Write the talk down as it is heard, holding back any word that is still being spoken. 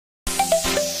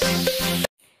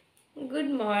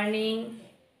Good morning,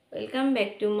 welcome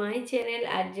back to my channel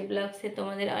RJ ব্লগসে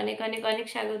তোমাদের অনেক অনেক অনেক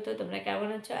স্বাগত। তোমরা কেমন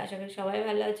আছো? আশা করি সবাই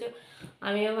ভালো আছো,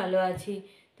 আমিও ভালো আছি।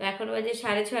 তো এখন বাজে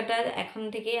 6:30, এখন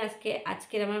থেকেই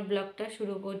আজকের আমার ব্লগটা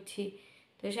শুরু করছি।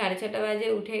 তো 6:30 বাজে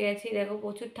উঠে গেছি, দেখো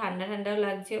প্রচুর ঠান্ডা ঠান্ডাও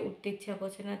লাগছে, উঠতে ইচ্ছা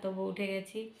করছে না, তবু উঠে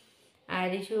গেছি। আর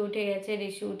রিশু উঠে গেছে,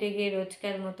 রিশু উঠে গিয়ে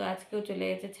রোজকার মতো আজকেও চলে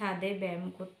গেছে ছাদে ব্যায়াম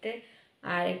করতে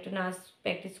আর একটু নাচ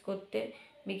প্র্যাকটিস করতে।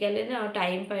 বিকালে না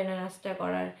টাইম পায় না নাচটা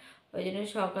করার, ওই জন্য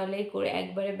সকালেই করে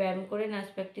একবারে ব্যায়াম করে নাচ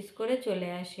প্র্যাকটিস করে চলে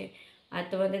আসে। আর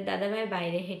তোমাদের দাদাভাই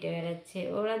বাইরে হেঁটে বেড়াচ্ছে,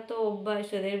 ওরা তো অভ্যাস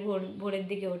ওদের ভোরের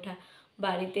দিকে ওঠা,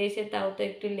 বাড়িতে এসে তাও তো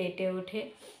একটু লেটে ওঠে,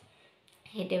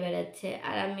 হেঁটে বেড়াচ্ছে।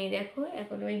 আর আমি দেখো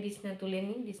এখন ওই বিছনা তুলে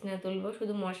নিই, বিছনা তুলবো,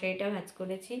 শুধু মশারিটা ভাঁজ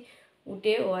করেছি,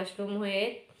 উঠে ওয়াশরুম হয়ে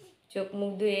চোখ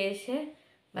মুখ ধুয়ে এসে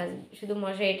বাস শুধু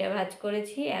মশারিটা ভাঁজ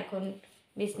করেছি, এখন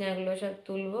বিছনাগুলো সব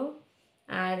তুলবো।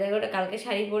 আর দেখো ওটা কালকে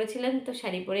শাড়ি পরেছিলাম, তো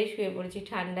শাড়ি পরেই শুয়ে পড়েছি,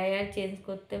 ঠান্ডায় আর চেঞ্জ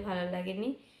করতে ভালো লাগেনি,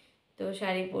 তো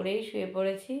শাড়ি পরেই শুয়ে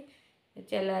পড়েছি।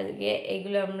 চলো আজকে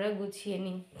এগুলো আমরা গুছিয়ে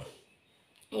নিই।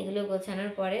 এগুলো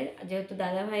গোছানোর পরে যেহেতু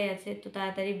দাদা ভাই আছে, তো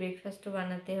তাড়াতাড়ি ব্রেকফাস্টও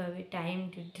বানাতে হবে, টাইম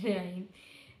টু টাইম।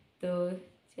 তো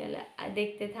চলো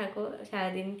দেখতে থাকো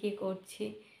সারাদিন কি করছি।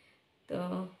 তো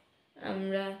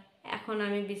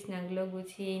আমি বিছনাগুলো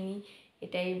গুছিয়ে নিই,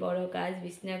 এটাই বড় কাজ,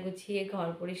 বিছনা গুছিয়ে ঘর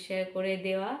পরিষ্কার করে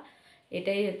দেওয়া,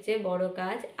 এটাই হচ্ছে বড়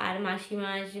কাজ। আর মাসিমা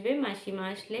আসবে, মাসিমা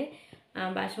আসলে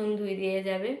বাসন ধুয়ে দিয়ে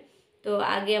যাবে। তো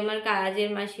আগে আমার কাজের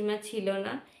মাসিমা ছিল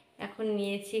না, এখন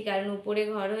নিয়েছি, কারণ উপরে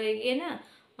ঘর হয়ে গিয়ে না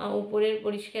উপরের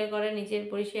পরিষ্কার করা নিচের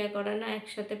পরিষ্কার করা না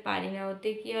একসাথে পারি না, ওতে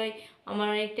কি হয় আমার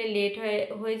অনেকটা লেট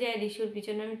হয়ে যায়, রিসুর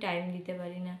পিছনে আমি টাইম দিতে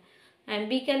পারি না।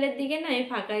 বিকালের দিকে না আমি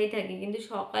ফাঁকাই থাকি, কিন্তু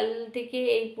সকাল থেকে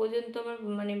এই পর্যন্ত আমার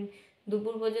মানে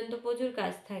দুপুর পর্যন্ত প্রচুর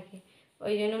কাজ থাকে,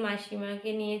 ওই জন্য মাসিমাকে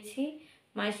নিয়েছি।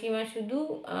 মাসিমা শুধু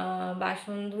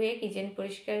বাসন ধুয়ে কিচেন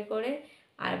পরিষ্কার করে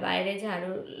আর বাইরে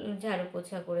ঝাড়ু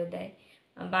পোছা করে দেয়,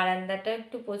 বারান্দাটা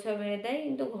একটু পোছা মেরে দেয়,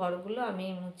 কিন্তু ঘরগুলো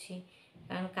আমিই মুছি,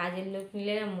 কারণ কাজের লোক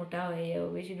নিলে না মোটা হয়ে যাবো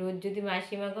বেশি, রোজ যদি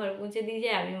মাসিমা ঘর মুছে দিয়ে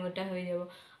যায় আমি মোটা হয়ে যাব।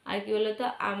 আর কি বলতো,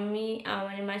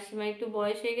 মানে মাসিমা একটু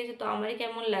বয়স হয়ে গেছে, তো আমারই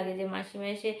কেমন লাগে যে মাসিমা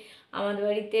এসে আমাদের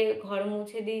বাড়িতে ঘর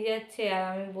মুছে দিয়ে যাচ্ছে আর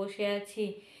আমি বসে আছি।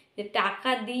 যে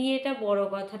টাকা দিই এটা বড়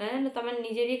কথা না, জানো তো আমার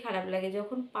নিজেরই খারাপ লাগে,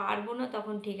 যখন পারবো না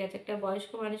তখন ঠিক আছে, একটা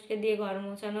বয়স্ক মানুষকে দিয়ে ঘর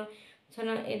মোছানো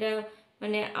এটা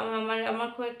মানে আমার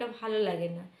খুব একটা ভালো লাগে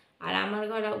না। আর আমার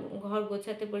ঘর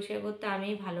গোছাতে পরিষ্কার করতে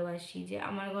আমিই ভালোবাসি, যে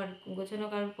আমার ঘর গোছানো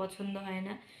কারোর পছন্দ হয়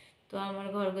না, তো আমার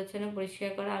ঘর গোছানো পরিষ্কার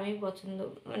করা আমি পছন্দ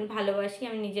মানে ভালোবাসি,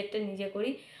 আমি নিজেরটা নিজে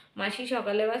করি। মাসি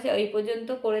সকালে বাসে ওই পর্যন্ত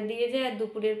করে দিয়ে যায়, আর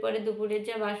দুপুরের পরে দুপুরের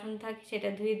যা বাসন থাকে সেটা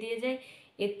ধুয়ে দিয়ে যায়,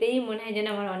 এতেই মনে হয় যেন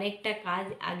আমার অনেকটা কাজ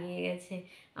আগিয়ে গেছে,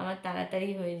 আমার তাড়াতাড়ি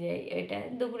হয়ে যায়। এটা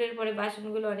দুপুরের পরে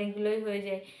বাসনগুলো অনেকগুলোই হয়ে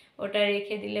যায়, ওটা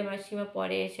রেখে দিলে মাসিমা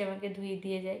পরে এসে আমাকে ধুয়ে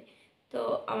দিয়ে যায়, তো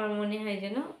আমার মনে হয়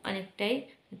যেন অনেকটাই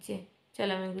হচ্ছে।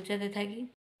 চলো আমি গুছাতে থাকি।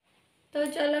 তো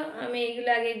চলো আমি এগুলো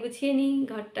আগে গুছিয়ে নিই,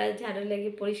 ঘরটা ঝাড়ু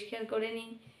লাগিয়ে পরিষ্কার করে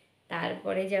নিই,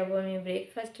 তারপরে যাব আমি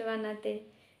ব্রেকফাস্ট বানাতে।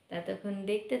 ততক্ষণ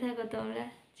দেখতে থাকো তোমরা,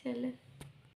 চলো।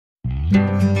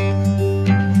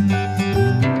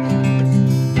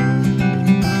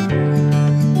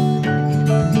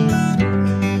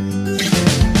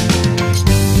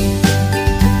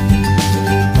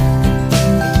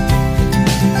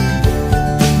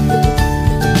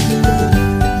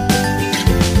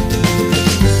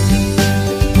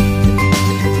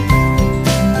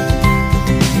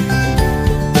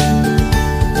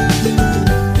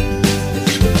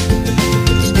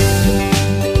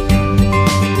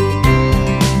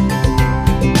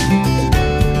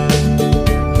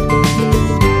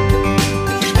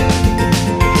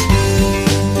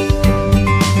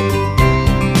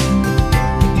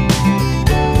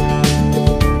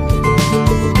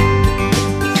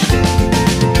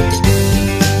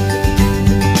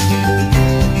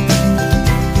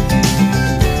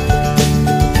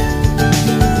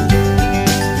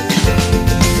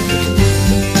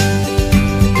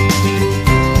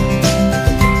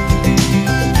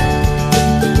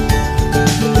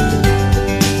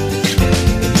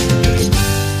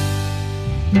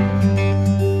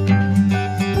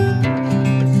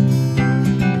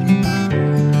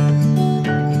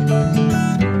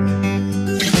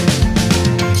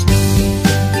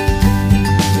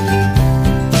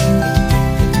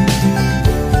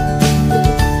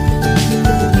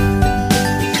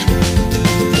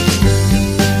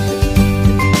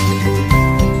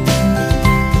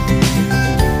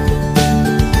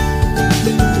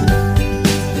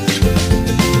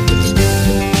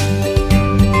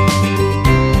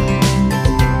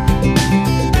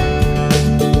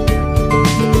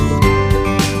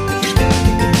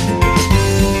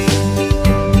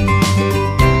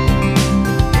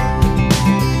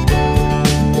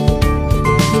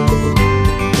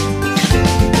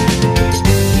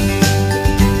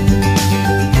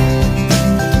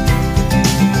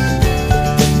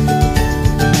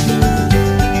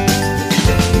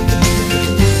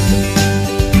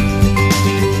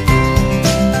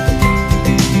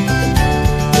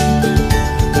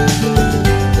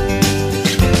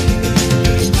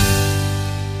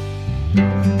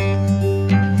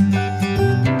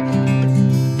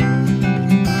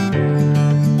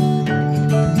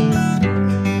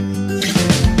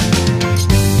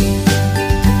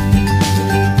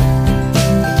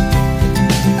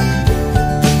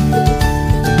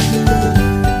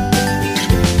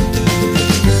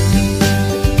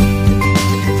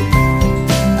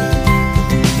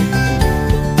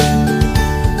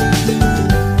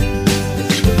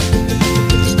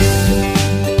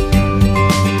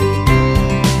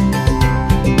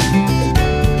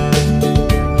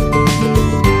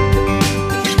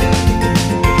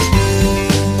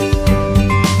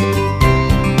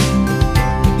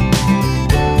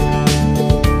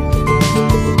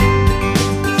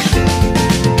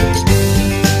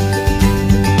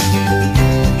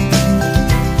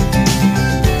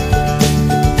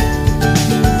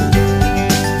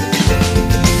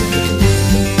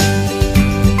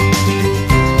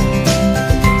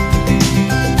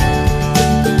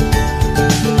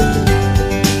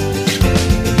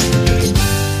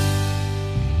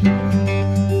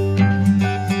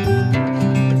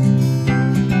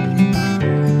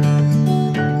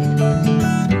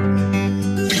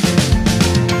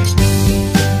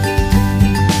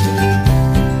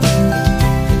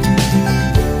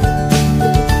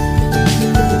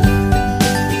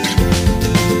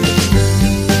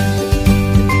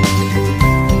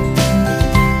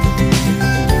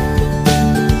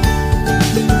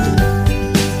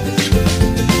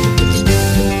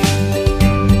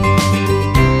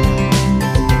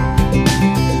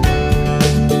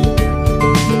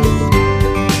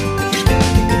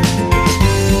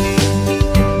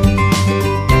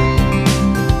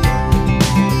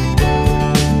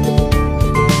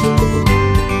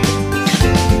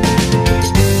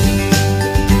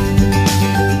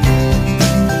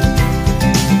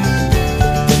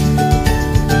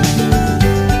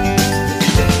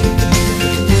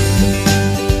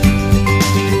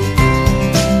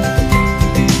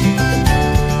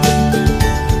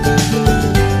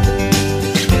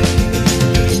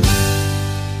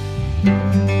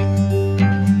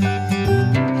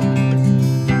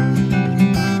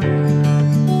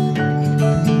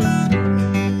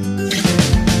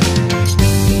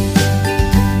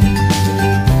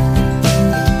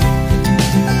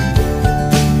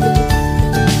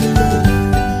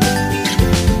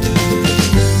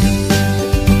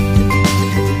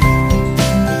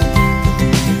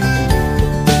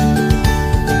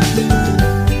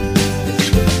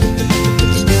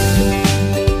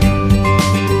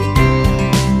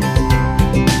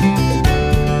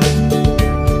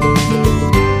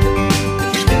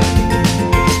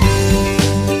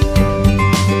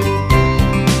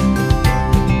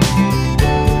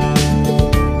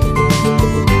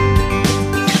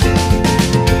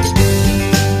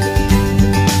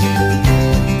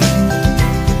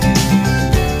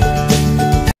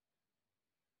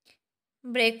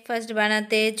 ব্রেকফাস্ট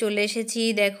বানাতে চলে এসেছি,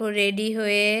 দেখো রেডি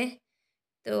হয়ে।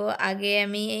 তো আগে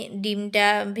আমি ডিমটা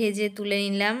ভেজে তুলে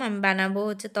নিলাম। আমি বানাবো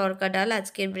হচ্ছে তড়কা ডাল।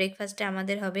 আজকের ব্রেকফাস্টে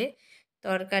আমাদের হবে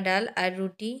তড়কা ডাল আর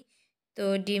রুটি। তো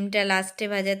ডিমটা লাস্টে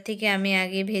ভাজার থেকে আমি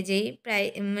আগে ভেজেই প্রায়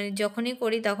মানে যখনই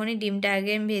করি তখনই ডিমটা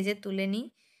আগে আমি ভেজে তুলে নিই।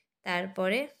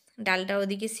 তারপরে ডালটা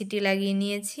ওদিকে সিটি লাগিয়ে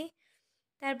নিয়েছি।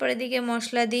 তারপরে দিকে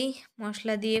মশলা দিই,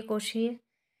 মশলা দিয়ে কষিয়ে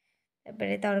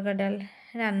তারপরে তড়কা ডাল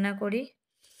রান্না করি।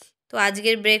 তো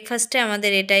আজকের ব্রেকফাস্টে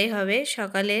আমাদের এটাই হবে,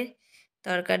 সকালে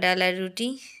তড়কা ডাল আর রুটি।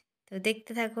 তো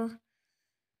দেখতে থাকো।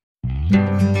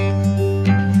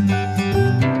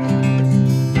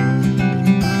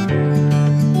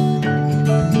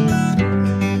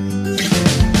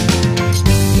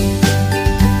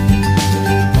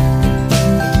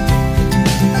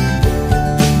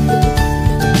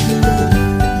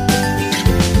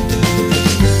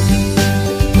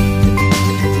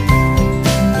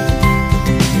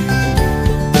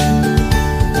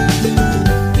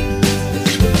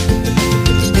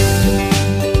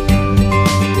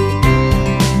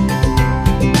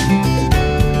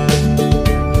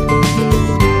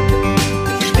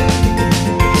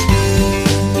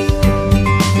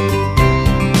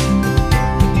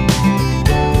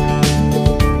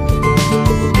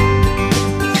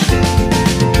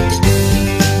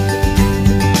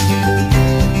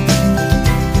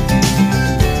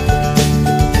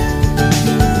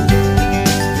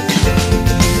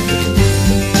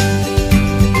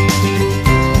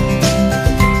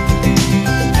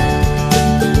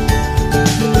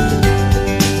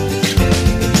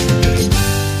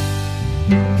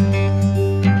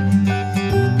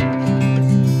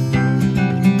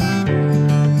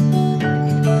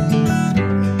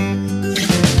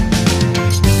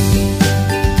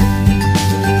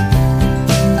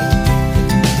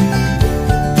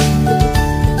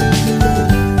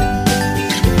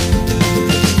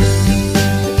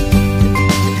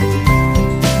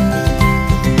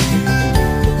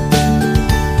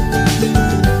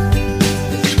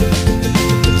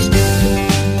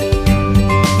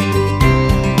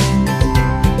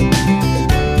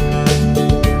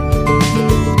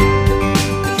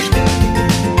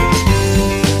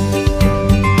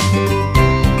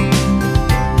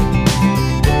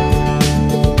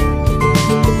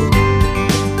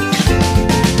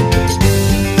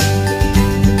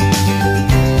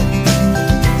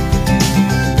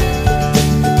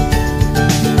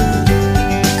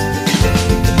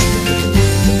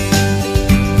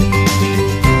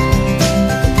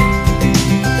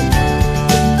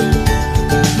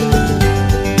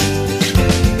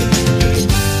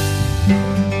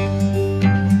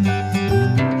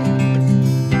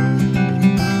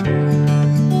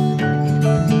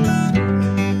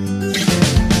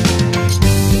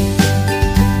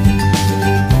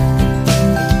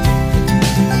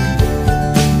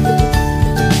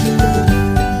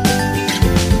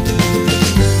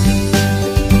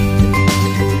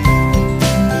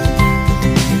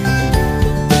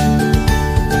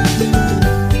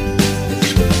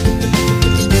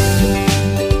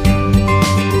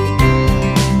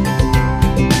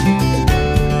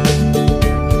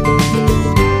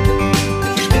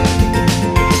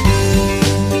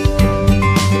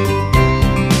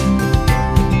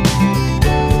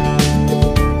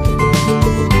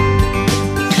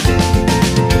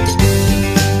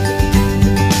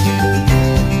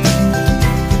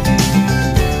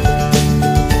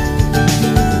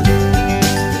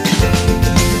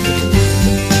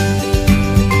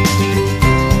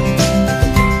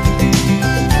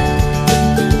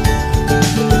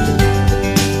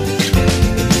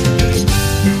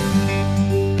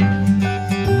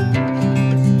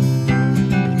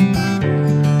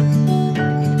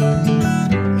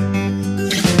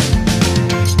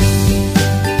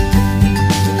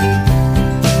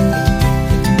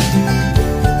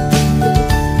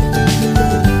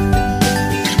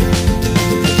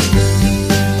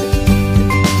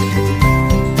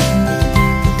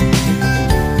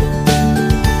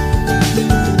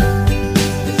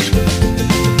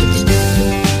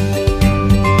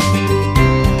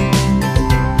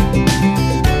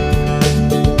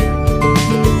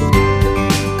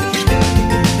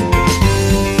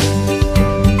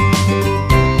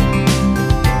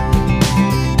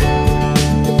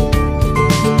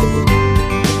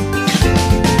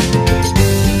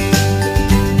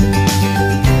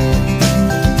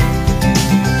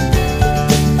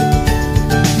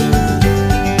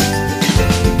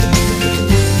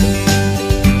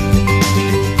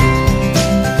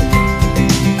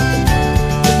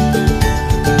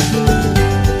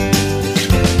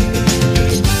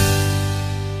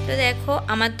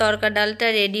 আমার তড়কা ডালটা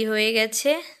রেডি হয়ে গেছে।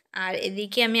 আর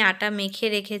এদিকে আমি আটা মেখে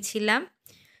রেখেছিলাম,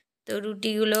 তো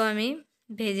রুটিগুলো আমি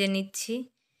ভেজে নিচ্ছি,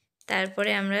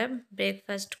 তারপরে আমরা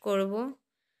ব্রেকফাস্ট করব।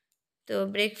 তো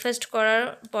ব্রেকফাস্ট করার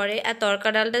পরে আর তড়কা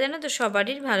ডালটা জানো তো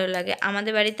সবারই ভালো লাগে,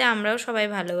 আমাদের বাড়িতে আমরাও সবাই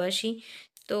ভালোবাসি,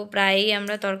 তো প্রায়ই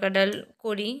আমরা তড়কা ডাল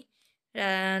করি।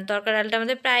 তড়কা ডালটা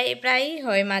আমাদের প্রায়ই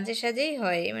হয়, মাঝে সাঝেই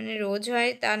হয়, মানে রোজ হয়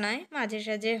তা নয়, মাঝে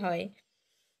সাঝে হয়।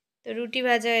 তো রুটি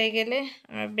ভাজা হয়ে গেলে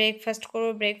আমরা ব্রেকফাস্ট করব।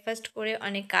 ব্রেকফাস্ট করে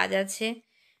অনেক কাজ আছে।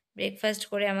 ব্রেকফাস্ট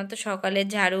করে আমার তো সকালে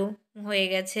ঝাড়ু হয়ে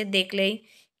গেছে দেখলেই,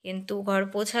 কিন্তু ঘর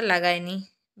পোছা লাগায়নি।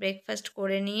 ব্রেকফাস্ট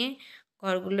করে নিয়ে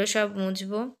ঘরগুলো সব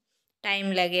মুছবো, টাইম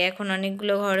লাগে, এখন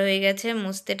অনেকগুলো ঘর হয়ে গেছে,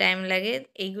 মুছতে টাইম লাগে।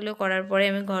 এইগুলো করার পরে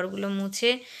আমি ঘরগুলো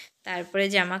মুছে তারপরে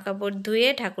জামা কাপড় ধুয়ে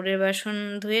ঠাকুরের বাসন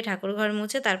ধুয়ে ঠাকুর ঘর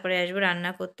মুছে তারপরে আসবো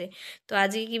রান্না করতে। তো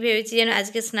আজকে কি ভেবেছি যেন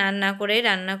আজকে স্নান না করেই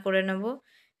রান্না করে নেব,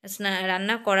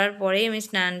 রান্না করার পরেই আমি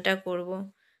স্নানটা করব,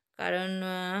 কারণ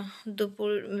দুপুর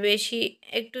বেশি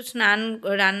একটু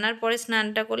রান্নার পরে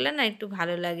স্নানটা করলে না একটু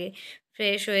ভালো লাগে,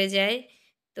 ফ্রেশ হয়ে যায়।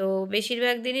 তো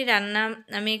বেশিরভাগ দিনই রান্না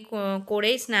আমি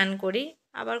করেই স্নান করি,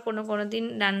 আবার কোনো কোনো দিন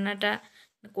রান্নাটা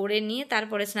করে নিয়ে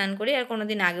তারপরে স্নান করি, আর কোনো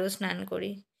দিন আগেও স্নান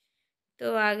করি। তো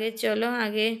চলো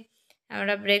আগে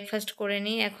আমরা ব্রেকফাস্ট করে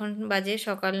নিই। এখন বাজে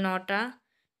সকাল 9টা।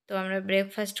 তো আমরা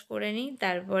ব্রেকফাস্ট করে নিই,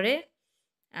 তারপরে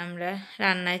আমরা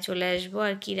রান্নায় চলে আসবো,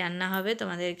 আর কি রান্না হবে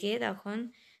তোমাদেরকে তখন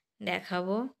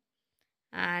দেখাবো।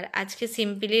 আর আজকে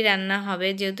সিম্পলি রান্না হবে,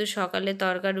 যেহেতু সকালে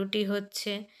তড়কা রুটি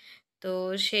হচ্ছে, তো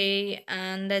সেই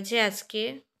আন্দাজে আজকে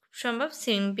খুব সম্ভব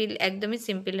একদমই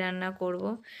সিম্পল রান্না করব।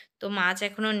 তো মাছ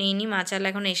এখনও নিইনি, মাছালা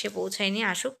এখন এসে পৌঁছায়নি,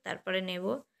 আসুক তারপরে নেব,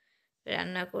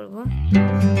 রান্না করব।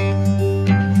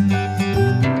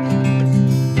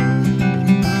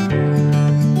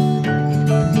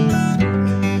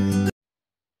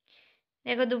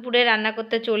 দেখো দুপুরে রান্না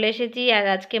করতে চলে এসেছি, আর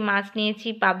আজকে মাছ নিয়েছি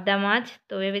পাবদা মাছ,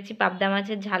 তো ভেবেছি পাবদা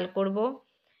মাছের ঝাল করব,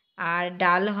 আর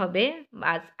ডাল হবে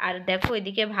বাস। আর দেখো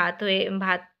এদিকে ভাত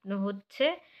হচ্ছে,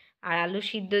 আর আলু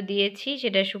সিদ্ধ দিয়েছি,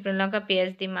 সেটা শুকনো লঙ্কা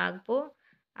পেঁয়াজ দিয়ে মাখবো,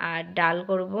 আর ডাল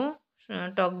করব,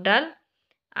 টক ডাল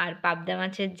আর পাবদা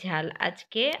মাছের ঝাল।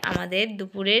 আজকে আমাদের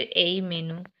দুপুরের এই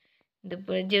মেনু।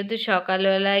 দুপুরে যেহেতু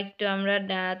সকালবেলা একটু আমরা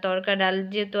তড়কা ডাল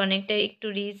যেহেতু অনেকটা একটু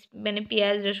রিচ, মানে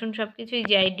পেঁয়াজ রসুন সব কিছুই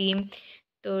যায়, ডিম,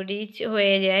 তো রিচ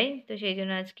হয়ে যায়, তো সেই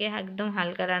জন্য আজকে একদম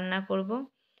হালকা রান্না করব।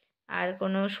 আর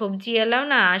কোনো সবজি এলাও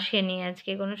না আসেনি,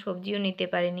 আজকে কোনো সবজিও নিতে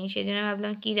পারিনি, সেই জন্য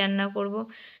ভাবলাম কী রান্না করব।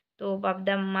 তো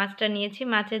পাবদা মাছটা নিয়েছি,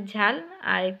 মাছের ঝাল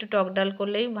আর একটু টক ডাল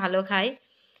করলেই ভালো খাই,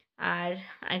 আর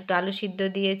একটু আলু সিদ্ধ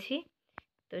দিয়েছি,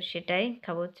 তো সেটাই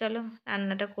খাবো। চলো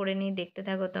রান্নাটা করে নিই, দেখতে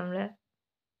থাকো তোমরা।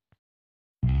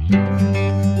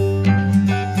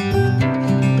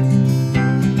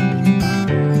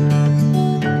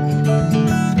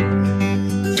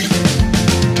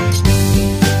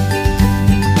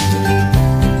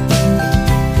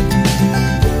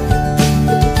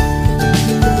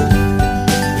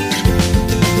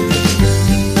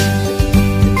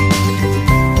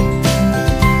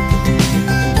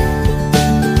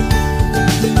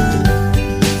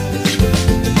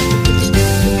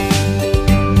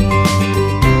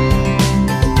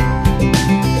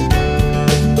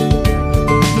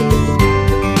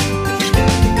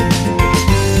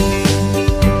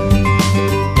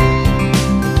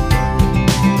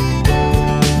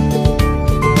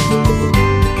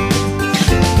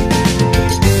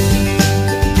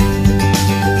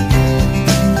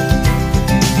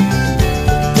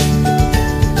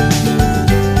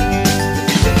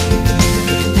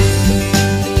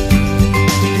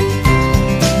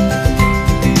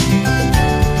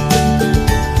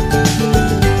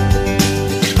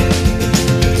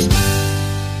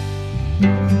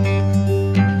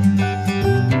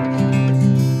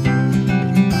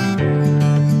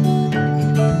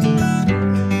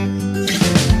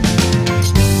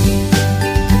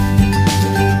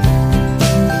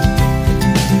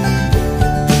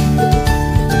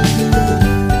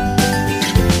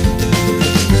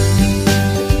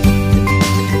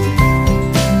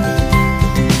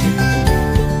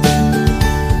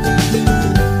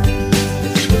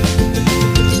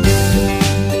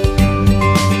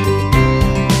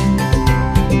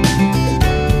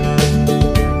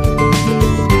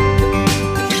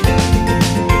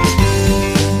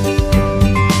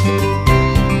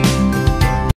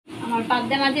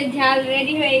 পাবদা মাছের ঝাল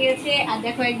রেডি হয়ে গেছে, আর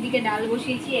দেখো একদিকে ডাল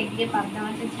বসিয়েছি, একদিকে পাবদা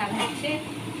মাছের ঝাল হচ্ছে,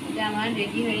 এটা আমার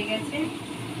রেডি হয়ে গেছে।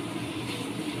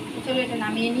 চলো এটা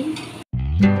নামিয়ে নিই।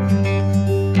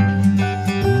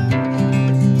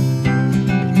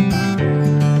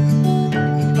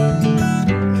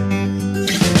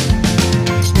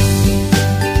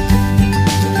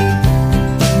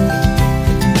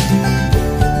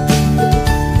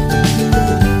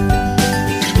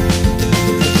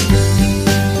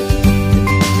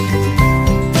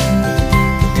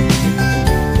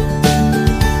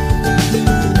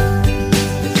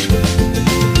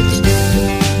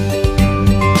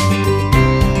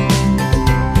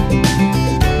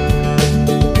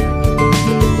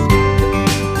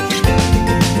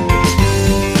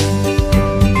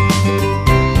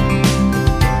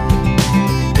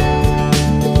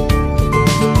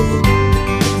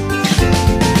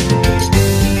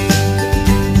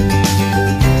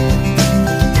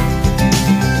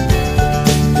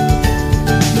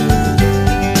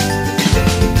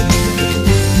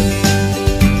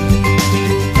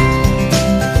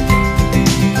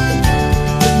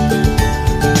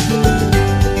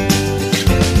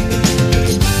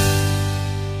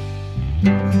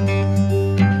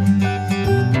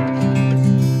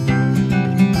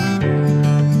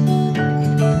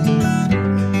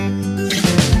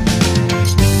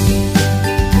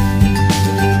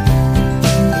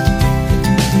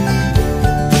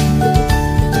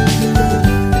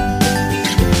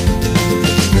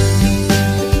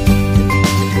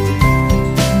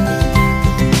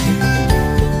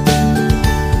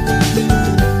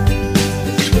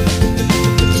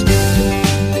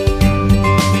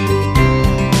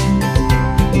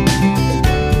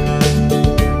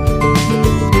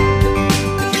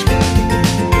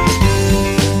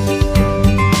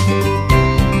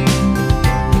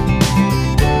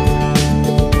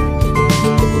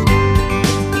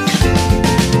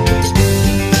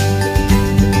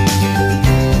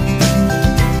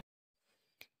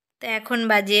 এখন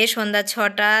বাজে সন্ধ্যা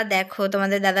 6টা। দেখো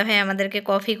তোমাদের দাদাভাই আমাদেরকে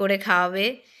কফি করে খাওয়াবে।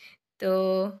 তো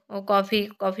ও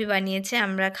কফি বানিয়েছে,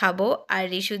 আমরা খাবো। আর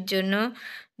রিশুর জন্য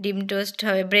ডিম টোস্ট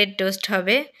হবে, ব্রেড টোস্ট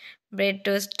হবে। ব্রেড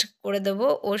টোস্ট করে দেবো,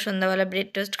 ও সন্ধ্যাবেলা ব্রেড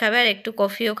টোস্ট খাবে আর একটু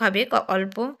কফিও খাবে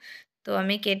অল্প। তো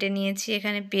আমি কেটে নিয়েছি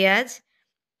এখানে পেঁয়াজ।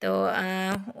 তো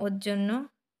ওর জন্য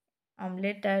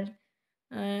অমলেট আর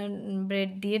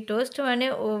ব্রেড দিয়ে টোস্ট, মানে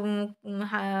ও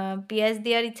পেঁয়াজ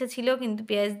দেওয়ার ইচ্ছা ছিল কিন্তু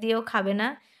পেঁয়াজ দিয়েও খাবে না,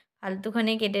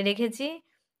 ফালতুখানি কেটে রেখেছি।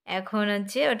 এখন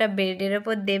হচ্ছে ওটা ব্রেডের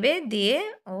ওপর দেবে, দিয়ে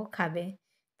ও খাবে।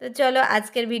 তো চলো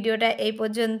আজকের ভিডিওটা এই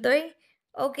পর্যন্তই।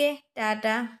 ওকে,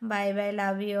 tata, bye bye,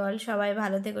 love you all. সবাই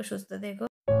ভালো থেকো, সুস্থ থেকো।